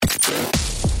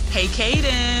Hey,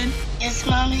 Kaden. Yes,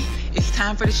 Mommy? It's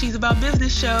time for the She's About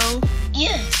Business show.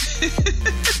 Yes.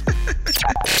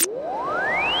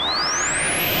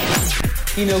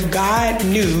 You know, God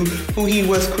knew who he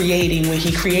was creating when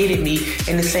he created me,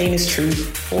 and the same is true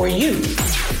for you.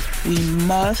 We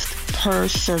must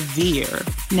persevere.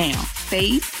 Now,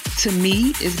 faith, to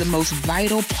me, is the most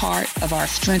vital part of our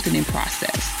strengthening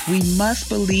process. We must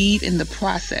believe in the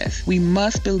process. We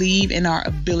must believe in our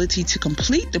ability to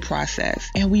complete the process.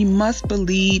 And we must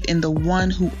believe in the one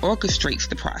who orchestrates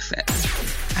the process.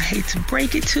 I hate to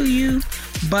break it to you,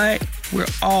 but we're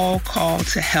all called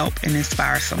to help and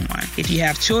inspire someone. If you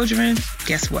have children,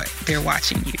 guess what? They're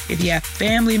watching you. If you have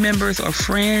family members or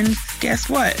friends, guess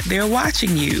what? They're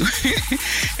watching you.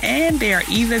 And they are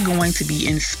either going to be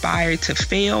inspired to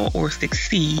fail or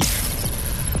succeed.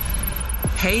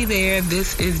 Hey there,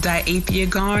 this is Diathea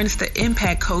Garnes, the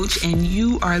Impact Coach, and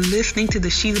you are listening to the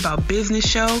She's About Business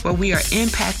show, where we are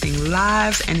impacting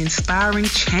lives and inspiring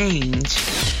change.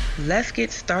 Let's get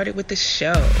started with the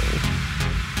show.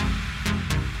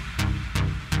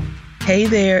 Hey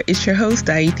there, it's your host,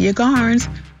 Diathea Garnes.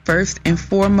 First and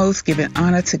foremost, giving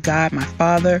honor to God, my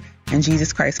Father, and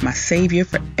Jesus Christ, my Savior,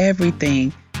 for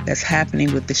everything that's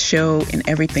happening with the show and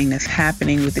everything that's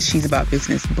happening with the She's About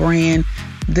Business brand.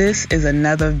 This is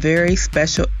another very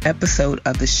special episode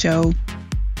of the show.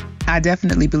 I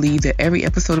definitely believe that every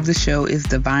episode of the show is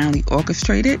divinely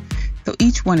orchestrated, so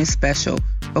each one is special,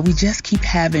 but we just keep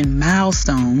having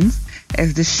milestones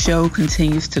as the show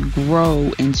continues to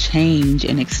grow and change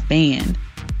and expand.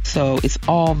 So it's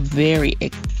all very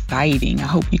exciting. I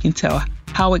hope you can tell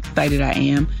how excited I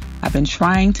am. I've been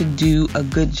trying to do a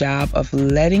good job of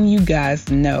letting you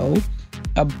guys know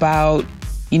about,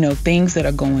 things that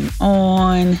are going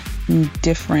on,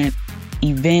 different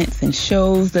events and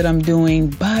shows that I'm doing.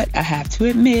 But I have to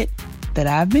admit that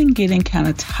I've been getting kind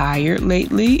of tired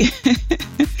lately.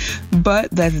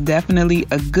 But that's definitely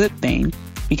a good thing,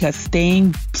 because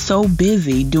staying so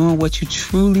busy doing what you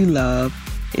truly love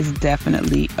is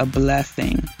definitely a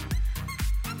blessing.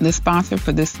 The sponsor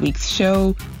for this week's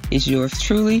show is yours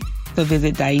truly. So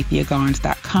visit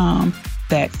diatheagarnes.com.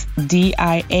 That's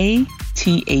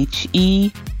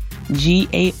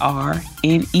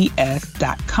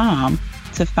DIATHEGARNES.com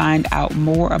to find out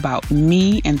more about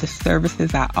me and the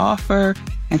services I offer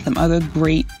and some other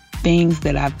great things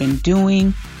that I've been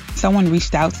doing. Someone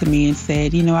reached out to me and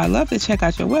said, I'd love to check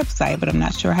out your website, but I'm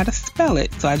not sure how to spell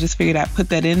it. So I just figured I'd put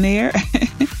that in there.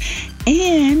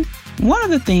 And one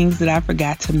of the things that I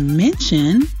forgot to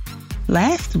mention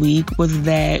last week was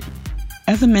that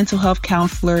as a mental health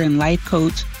counselor and life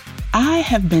coach, I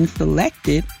have been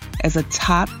selected as a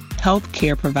top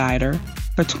healthcare provider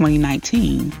for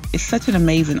 2019. It's such an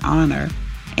amazing honor.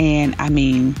 And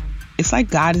it's like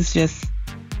God is just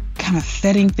kind of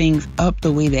setting things up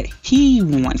the way that he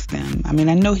wants them. I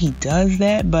know he does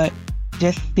that, but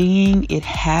just seeing it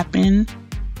happen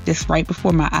just right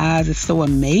before my eyes is so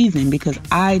amazing, because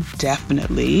I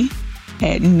definitely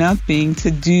had nothing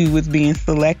to do with being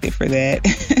selected for that,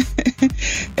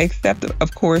 except,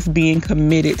 of course, being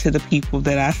committed to the people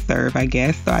that I serve, I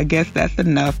guess. So I guess that's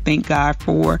enough. Thank God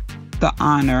for the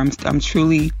honor. I'm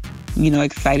truly,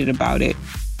 excited about it.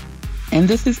 And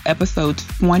this is episode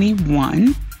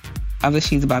 21 of the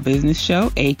She's About Business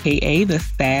show, aka the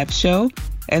SAB show.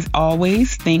 As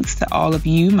always, thanks to all of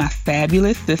you, my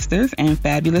fabulous sisters and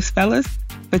fabulous fellas,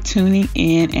 for tuning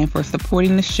in and for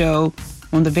supporting the show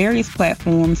on the various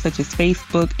platforms such as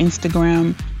Facebook,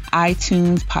 Instagram,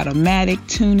 iTunes, Podomatic,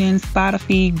 TuneIn,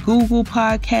 Spotify, Google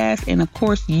Podcasts, and of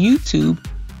course, YouTube.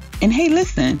 And hey,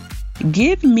 listen,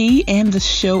 give me and the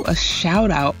show a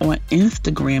shout out on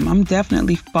Instagram. I'm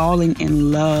definitely falling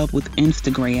in love with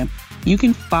Instagram. You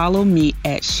can follow me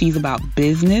at She's About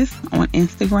Business on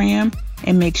Instagram,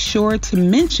 and make sure to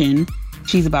mention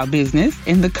She's About Business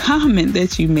in the comment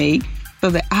that you make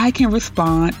so that I can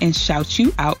respond and shout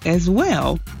you out as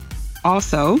well.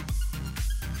 Also,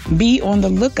 be on the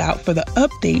lookout for the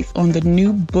updates on the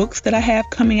new books that I have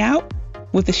coming out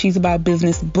with the She's About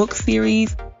Business book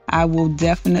series. I will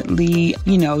definitely,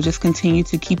 just continue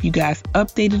to keep you guys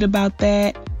updated about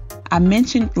that. I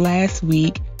mentioned last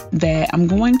week that I'm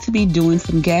going to be doing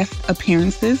some guest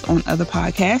appearances on other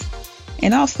podcasts,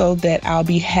 and also that I'll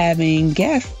be having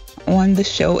guests on the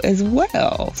show as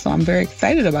well. So I'm very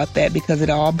excited about that, because it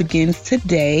all begins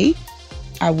today.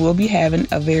 I will be having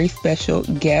a very special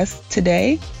guest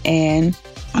today, and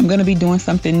I'm going to be doing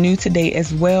something new today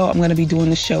as well. I'm going to be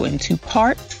doing the show in 2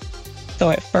 parts.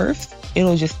 So at first,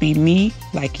 it'll just be me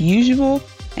like usual,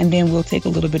 and then we'll take a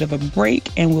little bit of a break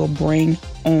and we'll bring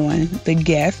on the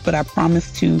guest. But I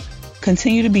promise to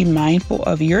continue to be mindful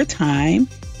of your time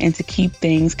And to keep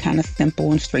things kind of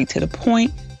simple and straight to the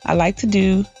point, I like to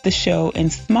do the show in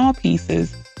small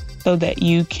pieces so that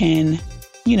you can,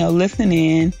 listen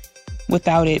in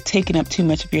without it taking up too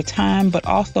much of your time. But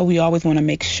also, we always want to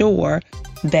make sure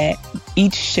that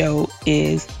each show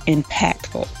is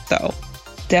impactful. So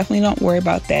definitely don't worry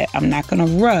about that. I'm not going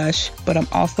to rush, but I'm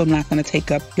also not going to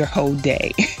take up your whole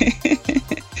day.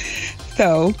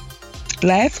 So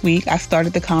last week, I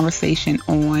started the conversation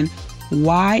on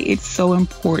why it's so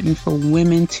important for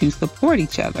women to support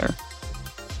each other.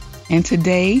 And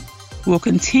today, we'll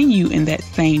continue in that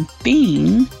same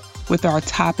theme with our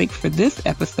topic for this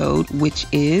episode, which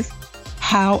is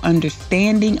how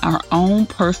understanding our own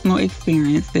personal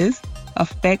experiences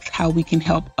affects how we can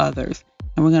help others.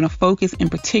 And we're going to focus in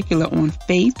particular on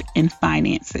faith and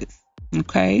finances.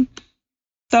 Okay?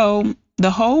 So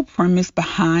the whole premise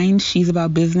behind She's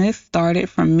About Business started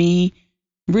from me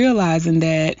realizing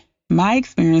that my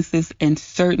experiences in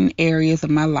certain areas of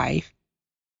my life,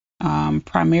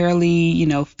 primarily,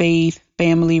 faith,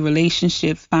 family,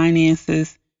 relationships,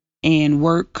 finances, and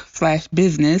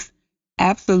work/business,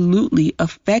 absolutely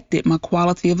affected my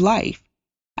quality of life.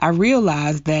 I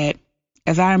realized that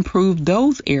as I improved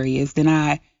those areas, then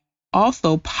I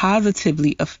also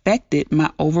positively affected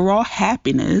my overall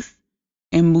happiness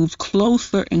and moved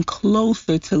closer and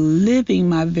closer to living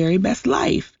my very best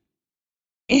life.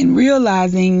 And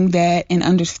realizing that and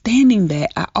understanding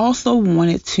that, I also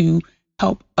wanted to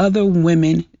help other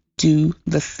women do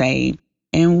the same.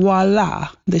 And voila,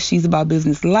 the She's About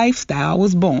Business lifestyle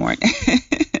was born.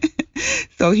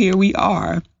 So here we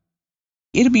are.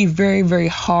 It'll be very, very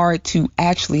hard to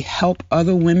actually help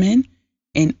other women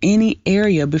in any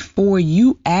area before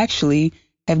you actually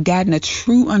have gotten a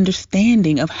true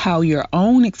understanding of how your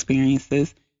own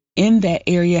experiences in that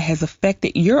area has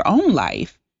affected your own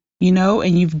life,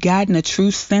 and you've gotten a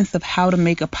true sense of how to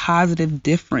make a positive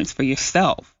difference for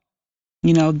yourself.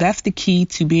 That's the key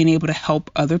to being able to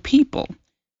help other people.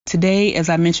 Today, as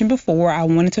I mentioned before, I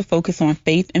wanted to focus on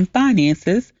faith and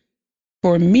finances.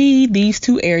 For me, these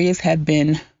two areas have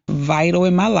been vital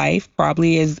in my life,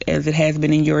 probably as it has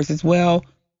been in yours as well.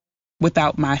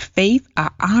 Without my faith, I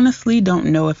honestly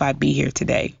don't know if I'd be here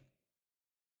today.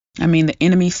 I mean, the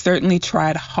enemy certainly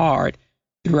tried hard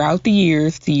throughout the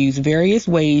years to use various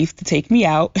ways to take me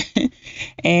out.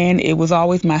 And it was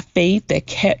always my faith that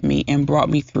kept me and brought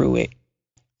me through it.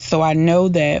 So I know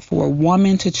that for a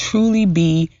woman to truly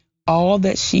be all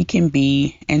that she can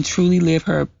be and truly live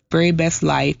her very best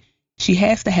life, she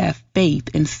has to have faith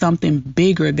in something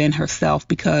bigger than herself,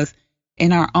 because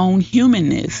in our own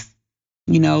humanness,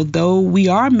 though we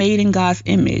are made in God's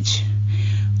image,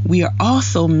 we are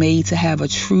also made to have a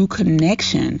true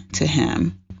connection to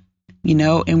Him,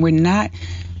 and we're not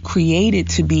created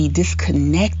to be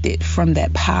disconnected from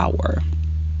that power,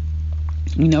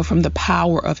 from the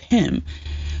power of Him.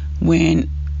 When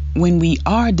we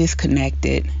are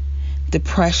disconnected,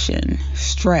 depression,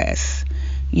 stress,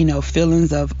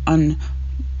 feelings of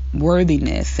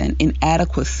unworthiness and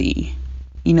inadequacy,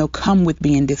 come with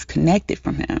being disconnected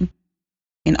from Him.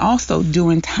 And also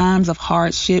during times of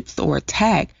hardships or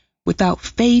attack, without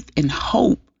faith and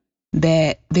hope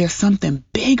that there's something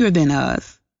bigger than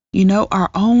us, our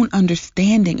own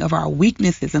understanding of our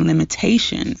weaknesses and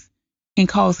limitations can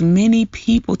cause many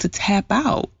people to tap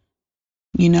out,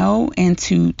 and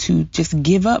to just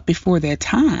give up before their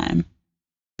time.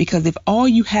 Because if all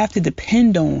you have to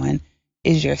depend on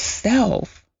is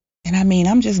yourself, and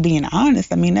I'm just being honest,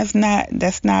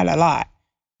 that's not a lot.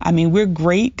 We're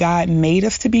great. God made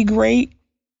us to be great.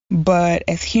 But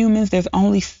as humans, there's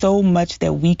only so much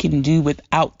that we can do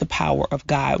without the power of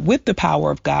God. With the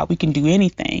power of God, we can do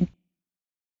anything.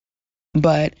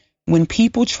 But when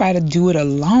people try to do it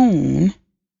alone,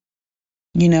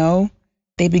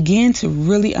 they begin to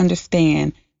really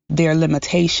understand their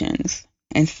limitations.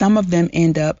 And some of them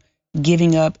end up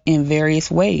giving up in various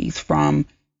ways, from,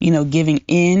 giving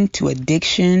in to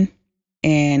addiction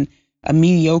and a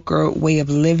mediocre way of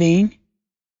living,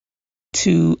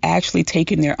 to actually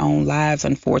taking their own lives,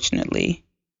 unfortunately.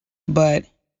 But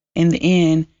in the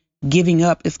end, giving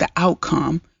up is the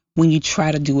outcome when you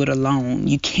try to do it alone.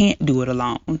 You can't do it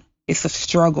alone. It's a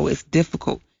struggle. It's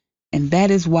difficult. And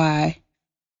that is why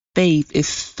faith is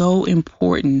so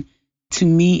important to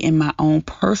me in my own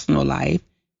personal life.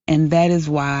 And that is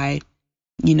why,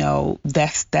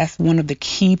 that's one of the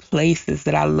key places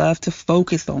that I love to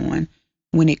focus on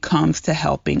when it comes to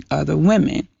helping other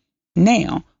women.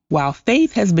 Now, while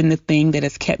faith has been the thing that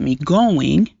has kept me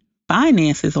going,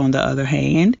 finances, on the other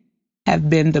hand, have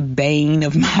been the bane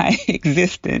of my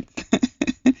existence.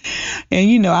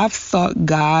 And, I've sought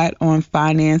God on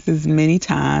finances many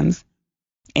times.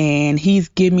 And he's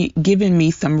given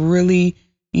me some really,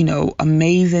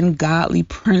 amazing godly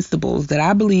principles that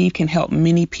I believe can help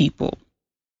many people.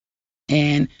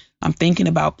 And I'm thinking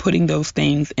about putting those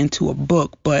things into a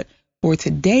book. But for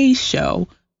today's show,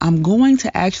 I'm going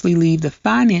to actually leave the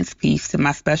finance piece to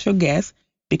my special guest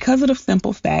because of the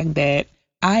simple fact that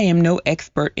I am no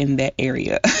expert in that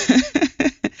area.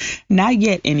 Not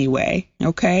yet anyway.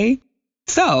 Okay.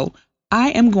 So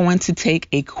I am going to take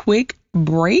a quick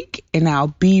break and I'll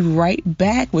be right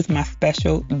back with my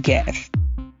special guest.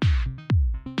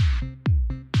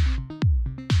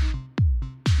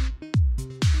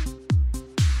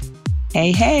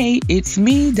 Hey, it's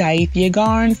me, Daithia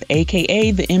Garnes,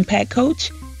 aka the Impact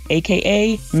Coach,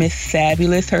 aka Miss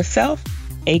Fabulous herself,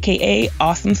 aka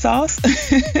Awesome Sauce.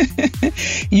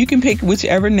 You can pick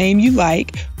whichever name you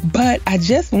like, but I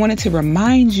just wanted to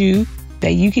remind you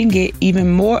that you can get even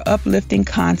more uplifting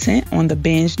content on the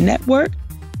Binge Network.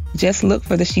 Just look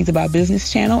for the She's About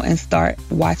Business channel and start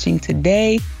watching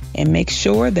today, and make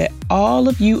sure that all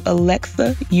of you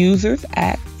Alexa users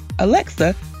ask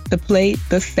Alexa to play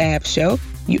The Sab Show.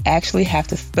 You actually have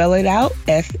to spell it out,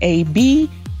 SAB,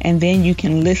 and then you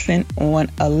can listen on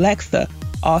Alexa.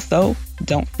 Also,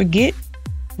 don't forget,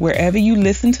 wherever you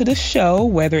listen to the show,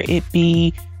 whether it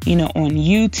be, on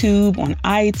YouTube, on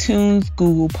iTunes,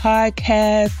 Google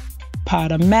Podcasts,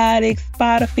 Podomatic,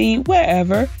 Spotify,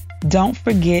 wherever, don't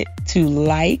forget to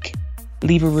like,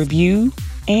 leave a review,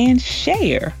 and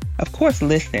share. Of course,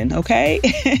 listen, okay?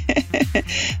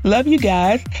 Love you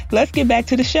guys. Let's get back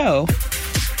to the show.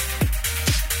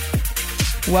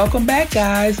 Welcome back,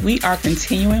 guys. We are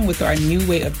continuing with our new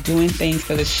way of doing things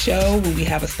for the show when we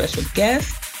have a special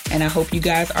guest. And I hope you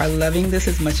guys are loving this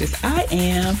as much as I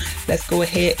am. Let's go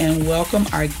ahead and welcome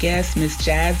our guest, Miss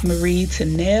Jazz Marie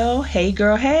Tennell. Hey,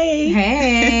 girl. Hey.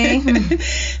 Hey.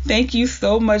 Thank you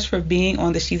so much for being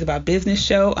on the She's About Business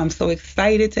show. I'm so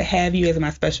excited to have you as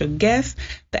my special guest,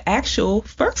 the actual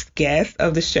first guest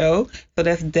of the show. So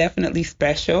that's definitely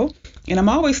special. And I'm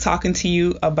always talking to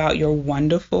you about your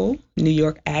wonderful New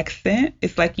York accent.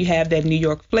 It's like you have that New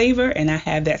York flavor and I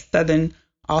have that Southern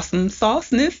awesome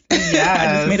sauceness. Yes.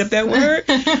 I just made up that word.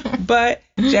 But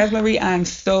Jazz Marie, I'm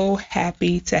so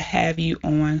happy to have you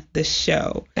on the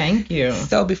show. Thank you.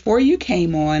 So before you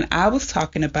came on, I was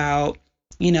talking about,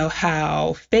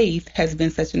 how faith has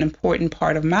been such an important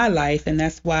part of my life. And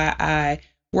that's why I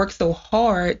work so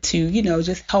hard to,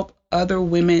 just help other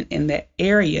women in that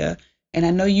area. And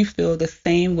I know you feel the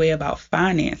same way about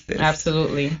finances.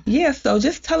 Absolutely. Yeah. So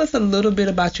just tell us a little bit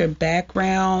about your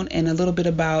background and a little bit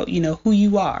about, who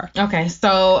you are. Okay.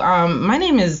 So my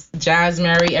name is Jazz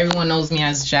Mary. Everyone knows me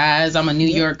as Jazz. I'm a New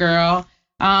York girl.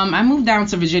 I moved down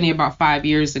to Virginia about 5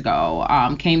 years ago.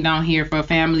 Came down here for a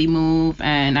family move,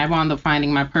 and I wound up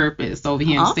finding my purpose over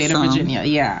here in the state of Virginia.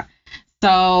 Yeah.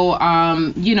 So,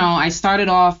 I started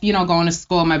off, going to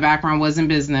school. My background was in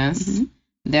business. Mm-hmm.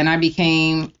 Then I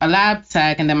became a lab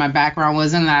tech, and then my background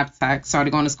was in lab tech.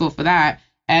 Started going to school for that.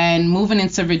 And moving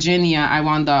into Virginia, I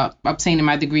wound up obtaining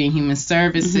my degree in human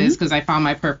services because I found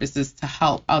my purpose is to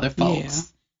help other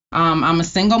folks. Yeah. I'm a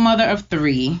single mother of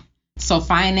 3. So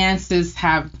finances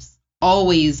have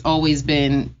always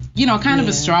been, kind of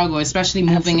a struggle, especially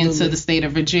moving into the state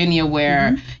of Virginia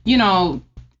where,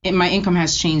 my income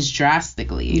has changed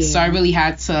drastically. Yeah. So I really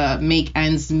had to make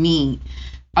ends meet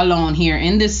alone here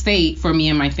in this state for me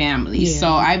and my family. Yeah. So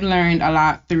I've learned a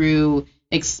lot through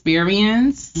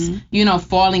experience,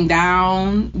 falling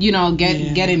down,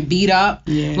 getting beat up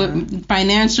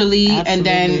financially. Absolutely. And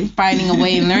then finding a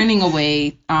way and learning a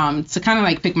way to kind of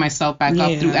like pick myself back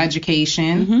up through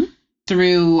education,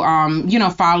 through,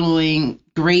 following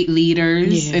great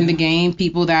leaders in the game,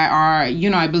 people that are,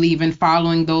 I believe in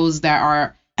following those that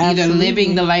are either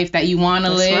living the life that you want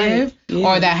to live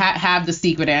or that have the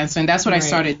secret answer. And that's what I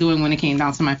started doing when it came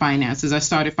down to my finances. I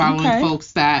started following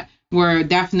folks that were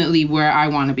definitely where I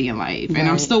want to be in life. And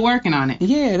I'm still working on it.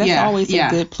 Yeah, that's always a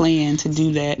good plan to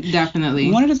do that.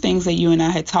 Definitely. One of the things that you and I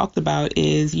had talked about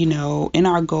is, in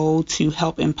our goal to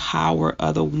help empower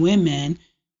other women,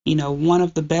 one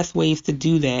of the best ways to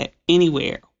do that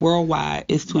anywhere worldwide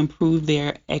is to improve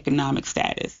their economic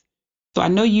status. So I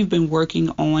know you've been working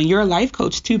on, you're a life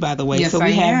coach too, by the way. Yes, so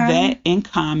we have that in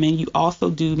common. You also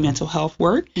do mental health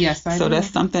work. Yes, I do. So that's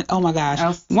something, oh my gosh.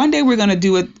 One day we're going to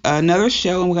do another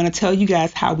show and we're going to tell you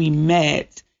guys how we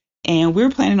met. And we're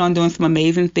planning on doing some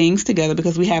amazing things together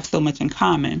because we have so much in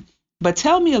common. But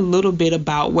tell me a little bit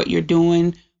about what you're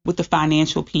doing with the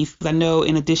financial piece. Because I know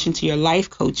in addition to your life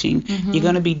coaching, you're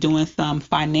going to be doing some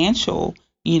financial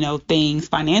things,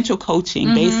 financial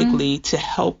coaching, basically to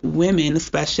help women,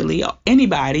 especially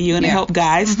anybody. You're going to help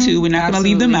guys too. We're not going to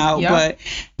leave them out, but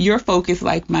your focus,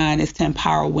 like mine, is to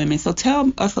empower women. So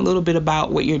tell us a little bit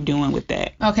about what you're doing with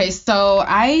that. Okay, so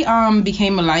I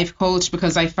became a life coach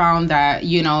because I found that,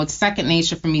 it's second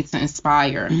nature for me to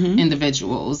inspire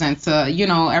individuals, and to,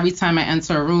 every time I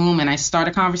enter a room and I start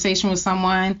a conversation with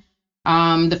someone,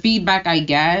 the feedback I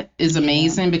get is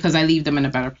amazing because I leave them in a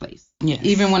better place. Yes.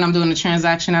 Even when I'm doing a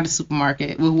transaction at a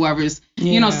supermarket with whoever's,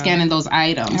 scanning those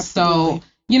items. Absolutely.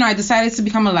 So, I decided to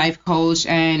become a life coach.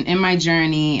 And in my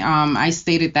journey, I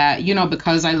stated that,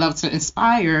 because I love to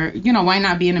inspire, why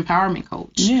not be an empowerment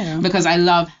coach? Yeah. Because I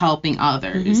love helping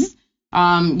others.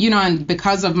 And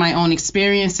because of my own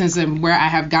experiences and where I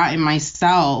have gotten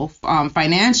myself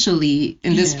financially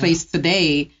in this place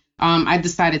today, I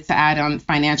decided to add on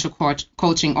financial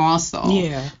coaching also.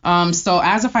 Yeah. So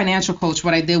as a financial coach,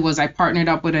 what I did was I partnered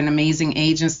up with an amazing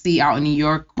agency out in New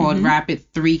York called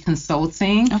Rapid 3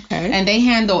 Consulting. Okay. And they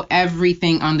handle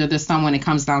everything under the sun when it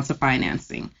comes down to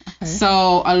financing. Okay.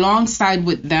 So alongside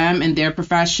with them and their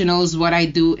professionals, what I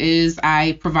do is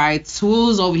I provide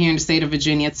tools over here in the state of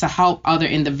Virginia to help other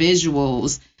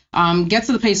individuals get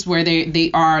to the place where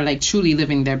they are like truly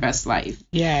living their best life.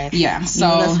 Yes. Yeah. So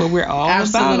that's what we're all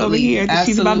about over here at the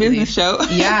She's About Business show.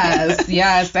 Yes.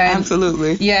 And,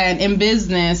 absolutely. Yeah. And in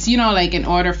business, like in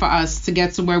order for us to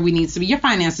get to where we need to be, your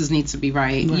finances need to be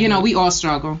right. We all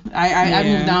struggle. I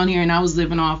moved down here and I was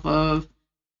living off of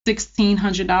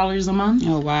 $1,600 a month.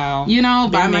 Oh, wow.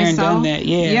 By myself. Done that.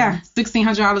 Yeah.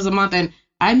 $1,600 a month. And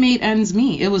I made ends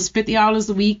meet. It was $50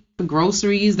 a week for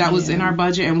groceries. That was in our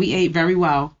budget. And we ate very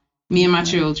well. Me and my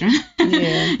children.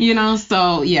 Yeah.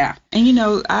 So yeah.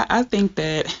 And I think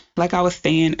that, like I was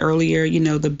saying earlier,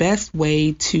 the best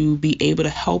way to be able to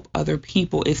help other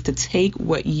people is to take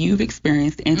what you've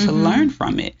experienced and to learn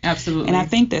from it. Absolutely. And I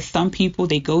think that some people,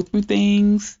 they go through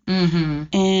things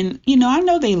and, I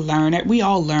know they learn it. We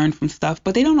all learn from stuff,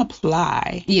 but they don't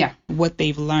apply what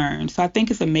they've learned. So I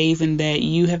think it's amazing that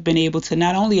you have been able to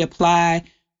not only apply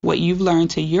what you've learned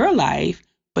to your life,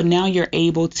 but now you're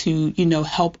able to,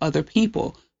 help other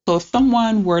people. So if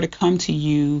someone were to come to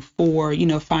you for,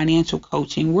 financial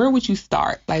coaching, where would you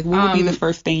start? Like, what would be the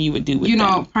first thing you would do with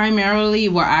them? Primarily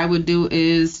what I would do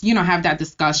is, have that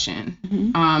discussion.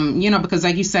 Because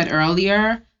like you said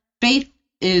earlier, faith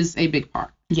is a big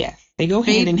part. Yes. They go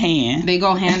hand in hand. They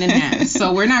go hand in hand.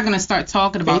 So we're not going to start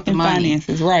talking about the money.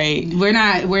 Finances, right. We're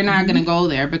not going to go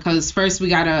there because first we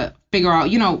got to figure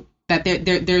out,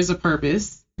 that there's a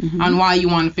purpose. On why you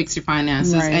want to fix your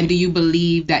finances, and do you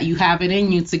believe that you have it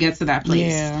in you to get to that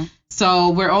place? Yeah. So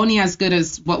we're only as good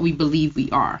as what we believe we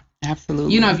are.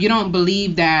 Absolutely. If you don't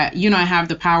believe that, I have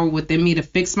the power within me to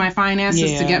fix my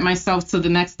finances, to get myself to the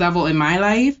next level in my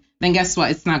life, then guess what?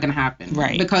 It's not going to happen.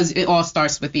 Right. Because it all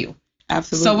starts with you.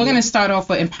 Absolutely. So we're going to start off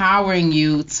with empowering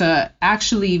you to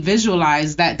actually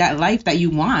visualize that life that you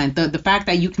want, the fact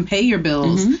that you can pay your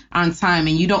bills on time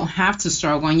and you don't have to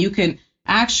struggle, and you can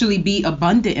actually be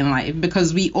abundant in life,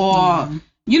 because we all,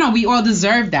 we all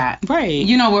deserve that. Right.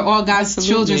 We're all God's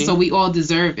children, so we all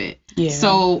deserve it. Yeah.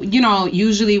 So,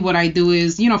 usually what I do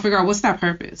is, figure out what's that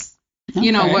purpose.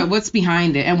 Okay. What's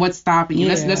behind it and what's stopping you.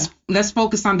 Let's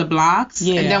focus on the blocks,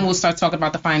 and then we'll start talking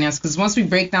about the finance. Because once we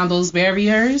break down those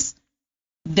barriers,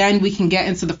 then we can get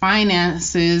into the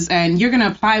finances, and you're going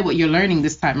to apply what you're learning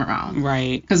this time around.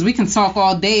 Right. Because we can talk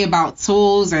all day about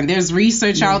tools, and there's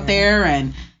research out there,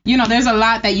 and there's a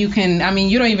lot that you can,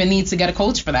 you don't even need to get a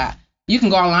coach for that. You can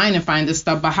go online and find this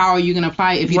stuff, but how are you going to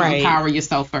apply it if you don't empower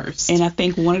yourself first? And I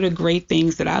think one of the great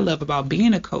things that I love about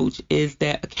being a coach is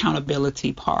that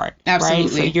accountability part.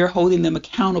 Absolutely. Right? So you're holding them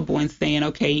accountable and saying,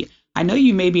 okay, I know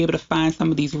you may be able to find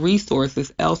some of these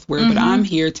resources elsewhere, but I'm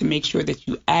here to make sure that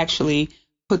you actually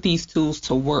put these tools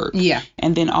to work. Yeah.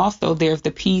 And then also there's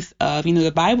the piece of,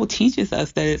 the Bible teaches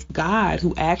us that it's God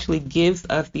who actually gives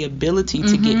us the ability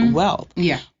to get wealth.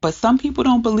 Yeah. But some people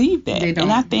don't believe that. They don't.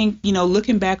 And I think,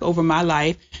 looking back over my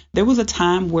life, there was a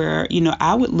time where,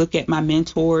 I would look at my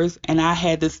mentors and I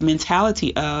had this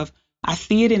mentality of, I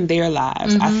see it in their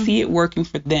lives. I see it working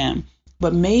for them.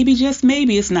 But maybe, just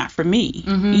maybe, it's not for me,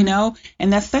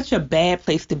 and that's such a bad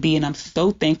place to be. And I'm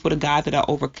so thankful to God that I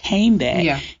overcame that.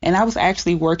 Yeah. And I was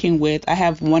actually working with, I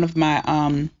have one of my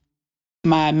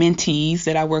my mentees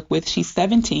that I work with. She's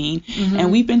 17,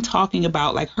 and we've been talking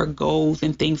about like her goals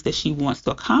and things that she wants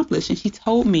to accomplish. And she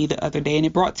told me the other day, and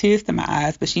it brought tears to my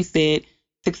eyes, but she said,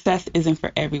 success isn't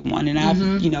for everyone. And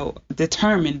I've,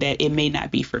 determined that it may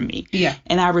not be for me. Yeah.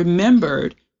 And I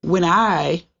remembered when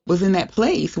I was in that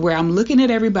place where I'm looking at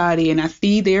everybody and I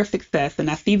see their success and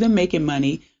I see them making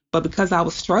money, but because I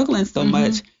was struggling so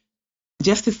much,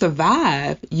 just to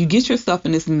survive, you get yourself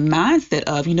in this mindset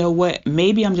of, you know what,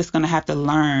 maybe I'm just going to have to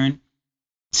learn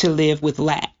to live with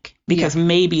lack because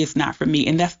maybe it's not for me.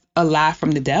 And that's a lie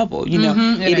from the devil. You know,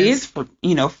 it is for,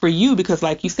 you know, for you, because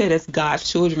like you said, as God's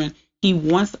children, he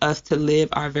wants us to live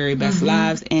our very best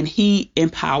lives, and he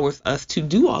empowers us to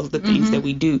do all of the things that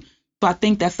we do. So I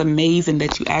think that's amazing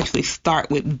that you actually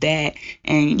start with that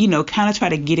and, you know, kind of try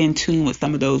to get in tune with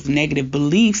some of those negative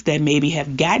beliefs that maybe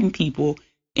have gotten people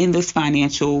in this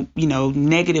financial, you know,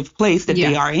 negative place that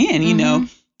they are in, you know.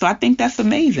 So I think that's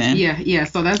amazing. Yeah.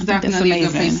 So that's definitely a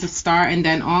good place to start. And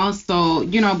then also,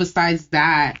 you know, besides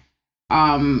that,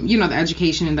 you know, the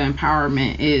education and the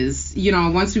empowerment is, you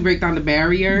know, once we break down the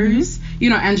barriers, you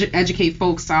know, educate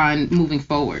folks on moving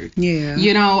forward. Yeah.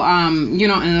 You know,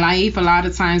 in life, a lot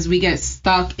of times we get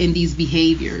stuck in these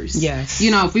behaviors. Yes.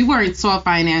 You know, if we weren't taught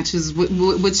finances,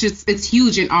 which is, it's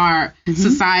huge in our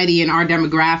society and our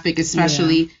demographic,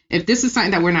 especially if this is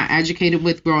something that we're not educated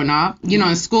with growing up. You know,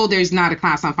 in school, there's not a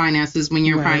class on finances when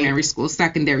you're in primary school,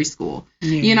 secondary school.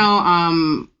 You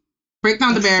know, break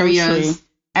down the barriers. So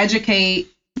educate,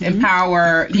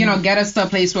 empower, you know, get us to a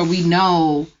place where we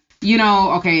know, you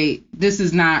know, okay, this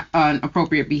is not an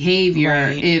appropriate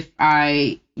behavior. If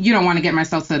I, you know, want to get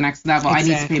myself to the next level, I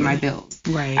need to pay my bills.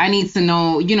 I need to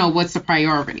know, you know, what's a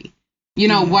priority. You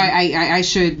know, what I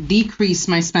should decrease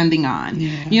my spending on.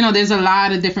 You know, there's a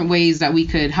lot of different ways that we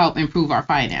could help improve our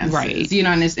finances. You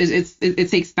know, and it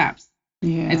takes steps.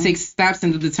 It takes steps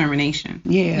and the determination.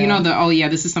 You know,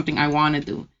 this is something I want to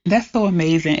do. That's so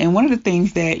amazing. And one of the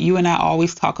things that you and I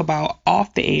always talk about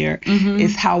off the air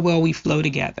is how well we flow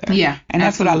together. And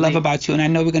that's what I love about you. And I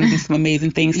know we're going to do some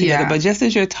amazing things together. But just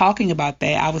as you're talking about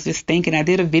that, I was just thinking, I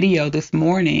did a video this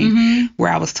morning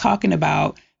where I was talking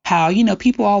about how, you know,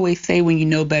 people always say when you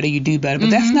know better, you do better.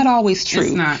 But that's not always true.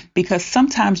 It's not. Because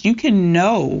sometimes you can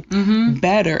know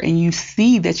better and you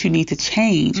see that you need to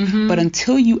change. But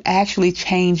until you actually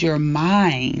change your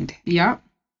mind,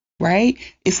 right?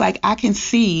 It's like I can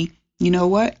see, you know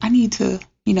what? I need to,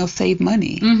 you know, save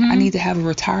money. I need to have a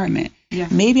retirement.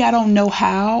 Maybe I don't know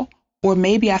how, or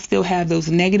maybe I still have those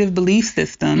negative belief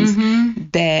systems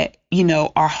that, you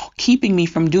know, are keeping me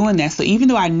from doing that. So even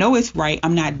though I know it's right,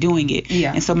 I'm not doing it.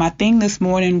 And so my thing this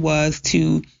morning was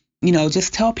to, you know,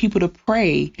 just tell people to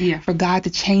pray for God to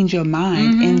change your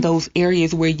mind in those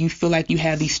areas where you feel like you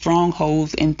have these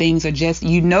strongholds and things are just,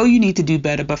 you know, you need to do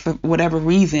better, but for whatever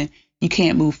reason, you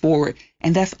can't move forward.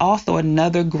 And that's also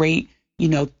another great, you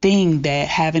know, thing that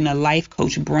having a life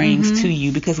coach brings to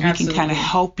you, because we can kind of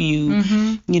help you,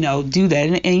 you know, do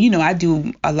that. And, you know, I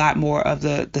do a lot more of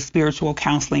the spiritual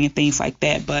counseling and things like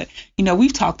that. But, you know,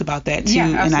 we've talked about that too.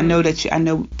 And I know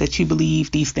that you believe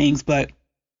these things, but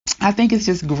I think it's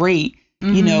just great,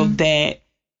 you know, that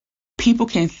people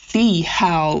can see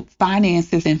how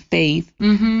finances and faith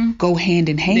go hand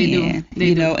in hand,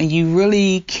 you know, and you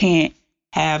really can't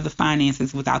have the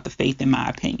finances without the faith, in my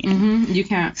opinion. You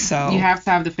can't. So you have to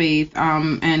have the faith.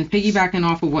 And piggybacking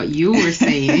off of what you were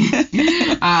saying,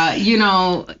 you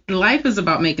know, life is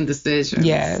about making decisions.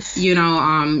 You know,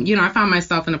 I found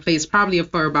myself in a place probably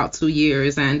for about 2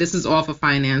 years, and this is all for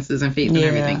finances and faith and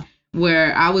everything,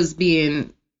 where I was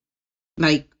being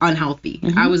like unhealthy.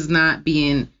 I was not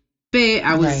being fit.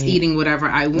 I was eating whatever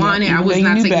I wanted. I was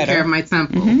not taking care of my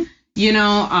temple. You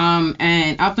know,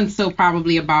 and up until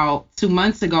probably about 2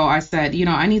 months ago, I said, you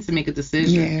know, I need to make a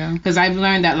decision, because I've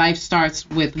learned that life starts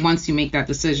with once you make that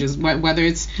decision, whether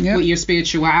it's with your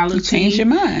spirituality, you change your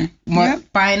mind,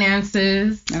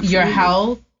 finances, your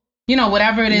health, you know,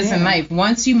 whatever it is in life.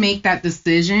 Once you make that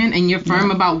decision and you're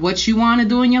firm about what you want to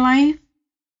do in your life,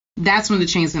 that's when the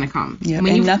change is going to come.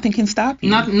 And nothing can stop you.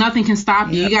 Nothing can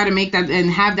stop you. You got to make that and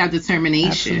have that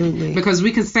determination. Because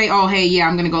we could say, oh, hey,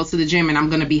 I'm going to go to the gym and I'm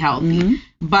going to be healthy.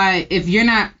 But if you're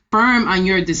not firm on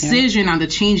your decision on the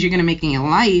change you're going to make in your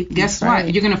life, guess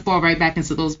what? You're going to fall right back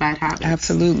into those bad habits.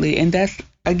 Absolutely. And that's,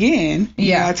 again,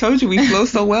 you know, I told you we flow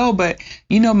so well, but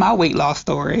you know my weight loss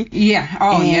story. You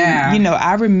know,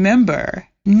 I remember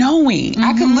knowing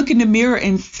I could look in the mirror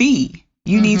and see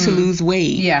you need to lose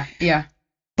weight.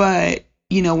 But,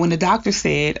 you know, when the doctor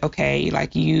said, okay,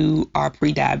 like you are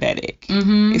pre-diabetic,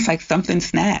 it's like something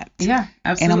snapped.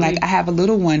 Absolutely. And I'm like, I have a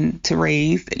little one to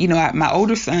raise. You know, my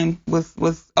older son was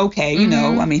okay, you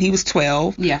know, I mean, he was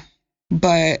 12.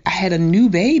 But I had a new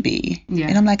baby.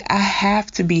 And I'm like, I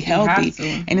have to be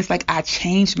healthy. And it's like I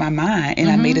changed my mind and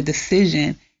I made a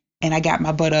decision. And I got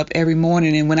my butt up every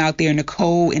morning and went out there in the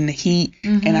cold, in the heat,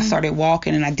 and I started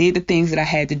walking and I did the things that I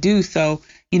had to do. So,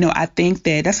 you know, I think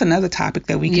that's another topic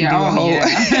that we can do a whole.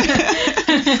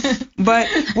 But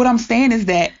what I'm saying is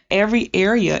that every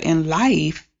area in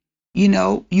life,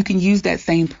 you can use that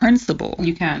same principle.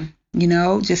 You can.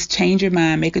 Just change your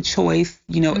mind, make a choice,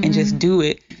 and just do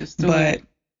it. But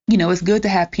it's good to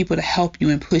have people to help you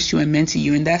and push you and mentor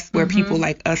you. And that's where people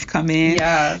like us come in.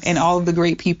 Yes. And all of the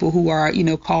great people who are,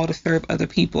 called to serve other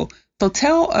people. So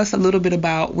tell us a little bit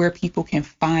about where people can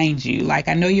find you. Like,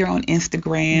 I know you're on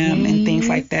Instagram and things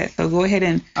like that. So go ahead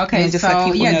and just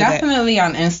let people know definitely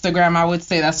that. On Instagram, I would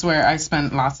say that's where I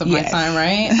spend lots of my time,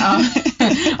 right?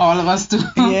 All of us do.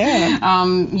 Yeah.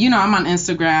 I'm on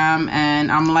Instagram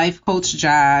and I'm Life Coach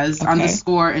Jazz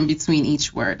 _ in between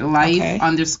each word. Life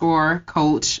 _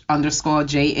 Coach _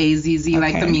 JAZZ,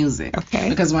 like the music. Okay.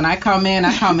 Because when I come in,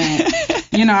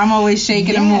 I'm always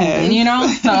shaking and moving,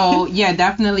 So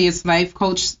definitely it's Life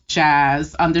Coach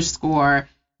Jazz _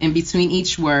 in between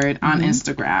each word on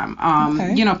Instagram.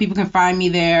 People can find me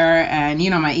there, and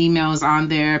my email is on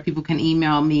there. People can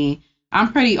email me.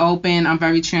 I'm pretty open. I'm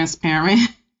very transparent.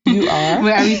 You are.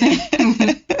 With everything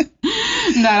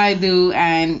that I do,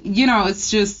 and it's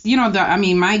just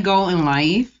my goal in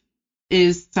life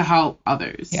is to help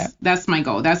others. Yeah. That's my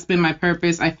goal. That's been my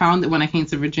purpose. I found it when I came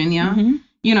to Virginia.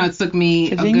 It took me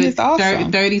Virginia's a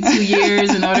good 32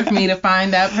 years in order for me to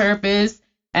find that purpose.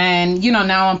 And,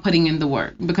 now I'm putting in the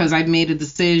work because I've made a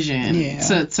decision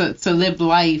to live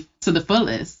life to the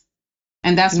fullest.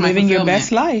 And that's my living fulfillment. Your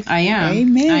best life. I am.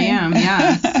 Amen. I am.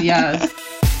 Yes.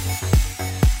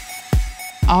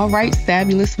 All right,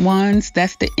 fabulous ones.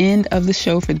 That's the end of the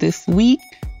show for this week.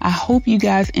 I hope you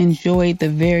guys enjoyed the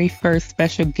very first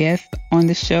special guest on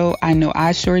the show. I know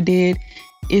I sure did.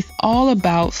 It's all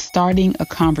about starting a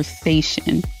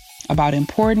conversation about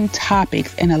important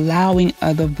topics and allowing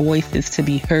other voices to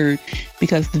be heard,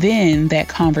 because then that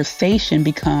conversation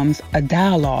becomes a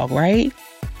dialogue, right?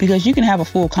 Because you can have a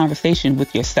full conversation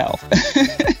with yourself.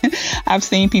 I've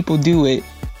seen people do it.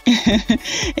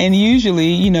 And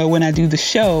usually, when I do the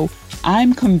show,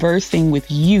 I'm conversing with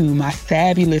you, my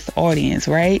fabulous audience,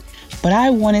 right? But I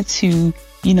wanted to,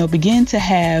 begin to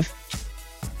have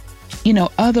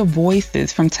other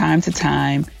voices from time to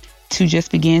time to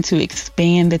just begin to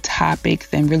expand the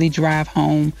topics and really drive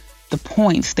home the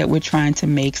points that we're trying to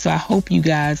make. So I hope you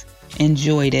guys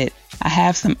enjoyed it. I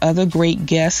have some other great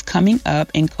guests coming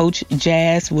up, and Coach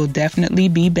Jazz will definitely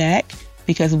be back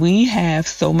because we have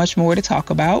so much more to talk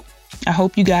about. I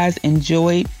hope you guys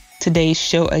enjoyed today's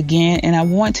show again, and I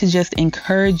want to just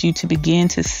encourage you to begin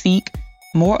to seek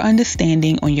more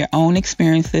understanding on your own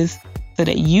experiences, so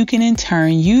that you can in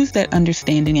turn use that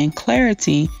understanding and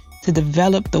clarity to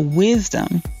develop the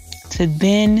wisdom to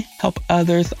then help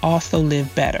others also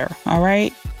live better. All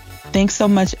right. Thanks so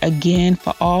much again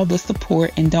for all the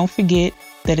support. And don't forget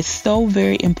that it's so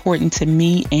very important to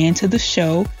me and to the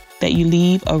show that you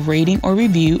leave a rating or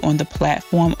review on the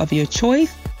platform of your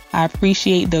choice. I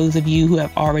appreciate those of you who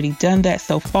have already done that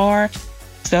so far.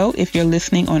 So if you're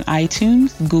listening on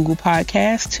iTunes, Google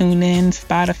Podcasts, TuneIn,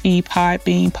 Spotify,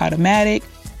 Podbean, Podomatic,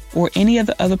 or any of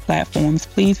the other platforms,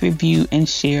 please review and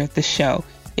share the show.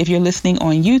 If you're listening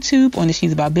on YouTube on the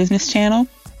She's About Business channel,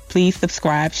 please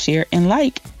subscribe, share, and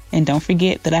like. And don't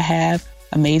forget that I have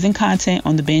amazing content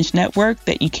on the Binge Network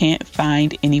that you can't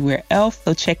find anywhere else.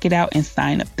 So check it out and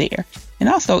sign up there. And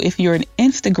also, if you're an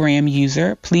Instagram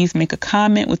user, please make a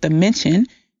comment with a mention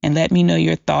and let me know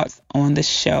your thoughts on the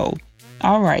show.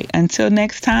 All right, until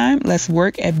next time, let's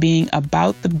work at being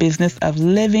about the business of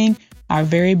living our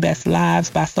very best lives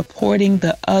by supporting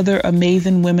the other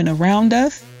amazing women around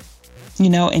us,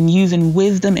 and using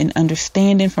wisdom and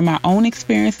understanding from our own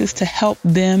experiences to help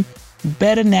them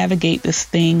better navigate this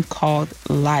thing called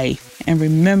life. And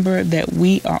remember that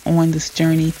we are on this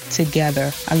journey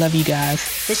together. I love you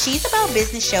guys. The She's About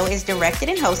Business show is directed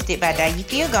and hosted by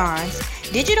Daifia Gons,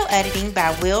 digital editing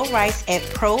by Will Rice at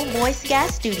Pro Voice Guy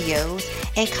Studios,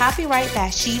 and copyright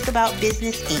by She's About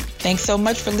Business Inc. Thanks so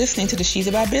much for listening to the She's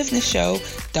About Business show.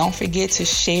 Don't forget to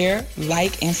share,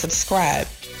 like, and subscribe.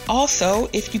 Also,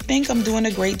 if you think I'm doing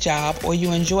a great job or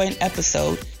you enjoy an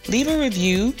episode, leave a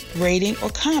review, rating, or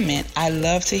comment. I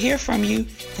love to hear from you.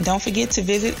 And don't forget to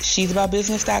visit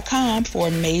she'saboutbusiness.com for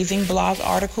amazing blog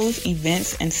articles,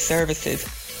 events, and services.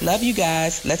 Love you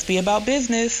guys. Let's be about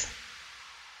business.